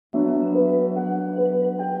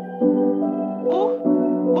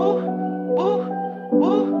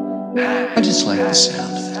I just like the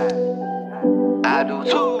sound of it. I do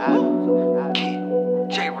too. Kid,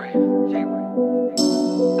 JRAY.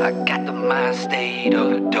 I got the mind state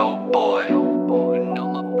of a dope boy. You know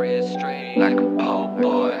my bread straight like a po'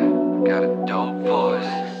 boy. Got a dope voice,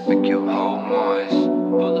 make your whole moist.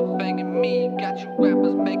 Pull up banging me, got you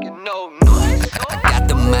rappers making no noise. I got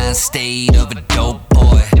the mind state of a dope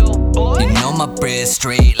boy. You know my bread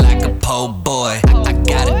straight like a po' boy. I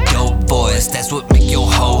got a dope voice, that's what make your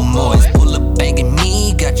whole moist. Pull up banging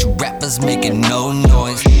me, got you rappers making no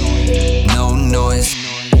noise. No noise,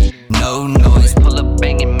 no noise. Pull up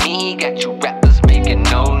banging me, got you rappers making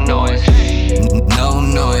no noise. No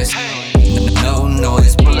noise, no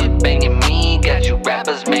noise. Pull up banging me, got you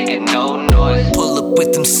rappers making no noise. Pull up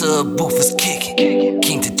with them subwoofers kicking,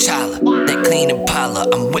 King T'Challa, that clean Impala.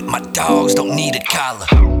 I'm with my dogs, don't need a collar.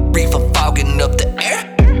 Reefer fogging up the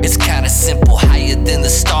air, it's kinda simple. Higher than the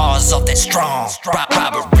stars off that strong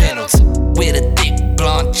Robert Reynolds. With a thick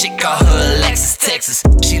blonde chick, call her Alexis, Texas.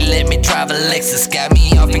 She let me drive a Lexus, got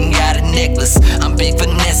me off and got a necklace. I'm big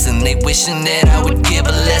finessing, they wishing that I would give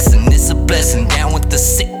a lesson. It's a blessing, down with the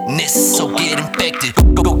sickness, so get infected.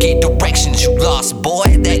 Go get directions, you lost,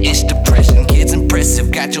 boy, that is depression. Kids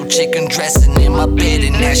impressive, got your chicken dressing in my bed,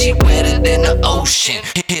 and now she wetter than the ocean.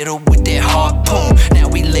 Hit her with that harpoon, now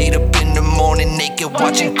we laid up in the morning naked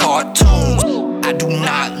watching cartoons. I do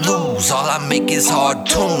not lose, all I make is hard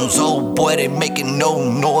tunes. Oh boy, they making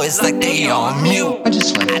no noise like they on mute. I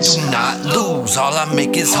just like I the do sound. not lose, all I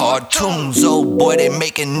make is hard tunes. Oh boy, they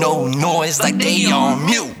making no noise like they on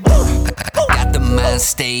mute. I got the mind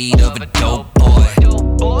state of a dope boy.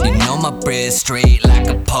 You know my bread straight like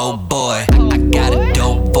a po' boy. I got a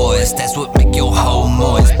dope voice, that's what make your whole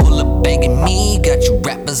moist. Pull up banging me, got you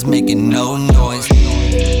rappers making no noise.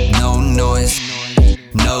 No noise,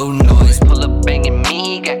 no noise. Pull up banging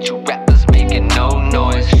me, got you rappers making no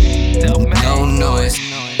noise. No noise,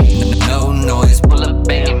 no noise. Pull up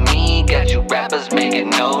banging me, got you rappers making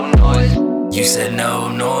no noise. You said no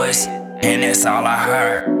noise, and that's all I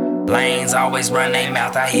heard. Lanes always run their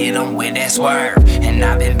mouth, I hit them with that swerve. And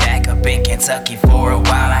I've been back up in Kentucky for a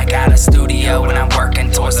while. I got a studio and I'm working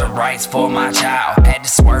towards the rights for my child. Had to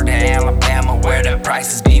swerve to Alabama where the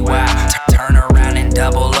prices be wild. Turn around and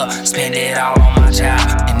double up, spend it all on my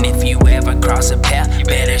child. And if you ever cross a path, you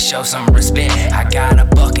better show some respect. I got a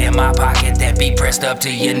buck in my pocket that be pressed up to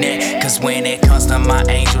your neck. Cause when it comes to my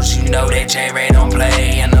angels, you know that JRAY don't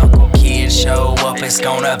play. And Uncle Kids show up, it's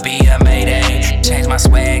gonna be a mayday. Change my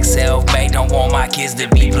swag, self-made, don't want my kids to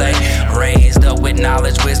be played. Raised up with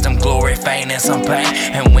knowledge, wisdom, glory, fame, and some pain.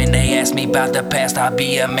 And when they ask me about the past, I'll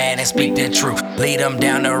be a man and speak the truth. Lead them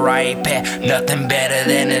down the right path, nothing better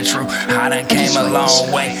than the truth. I done came a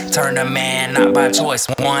long way, turned a man not by choice.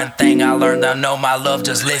 One thing I learned, I know my love,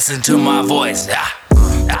 just listen to my voice.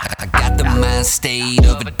 I got the mind state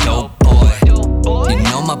of a dope boy. You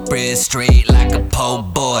know my bread straight like a po'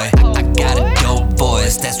 boy. I got a dope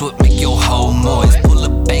voice, that's what make your whole moist. Pull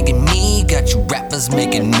up banging me, got you rappers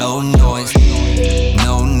making no noise.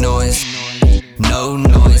 No noise, no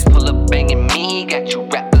noise. Pull up banging me, got you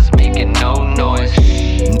rappers making no noise.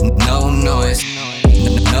 No noise,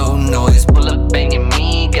 no noise. Pull up banging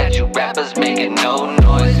me, got you rappers making no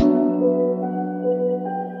noise.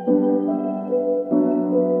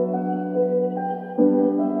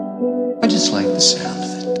 I just like the sound of it.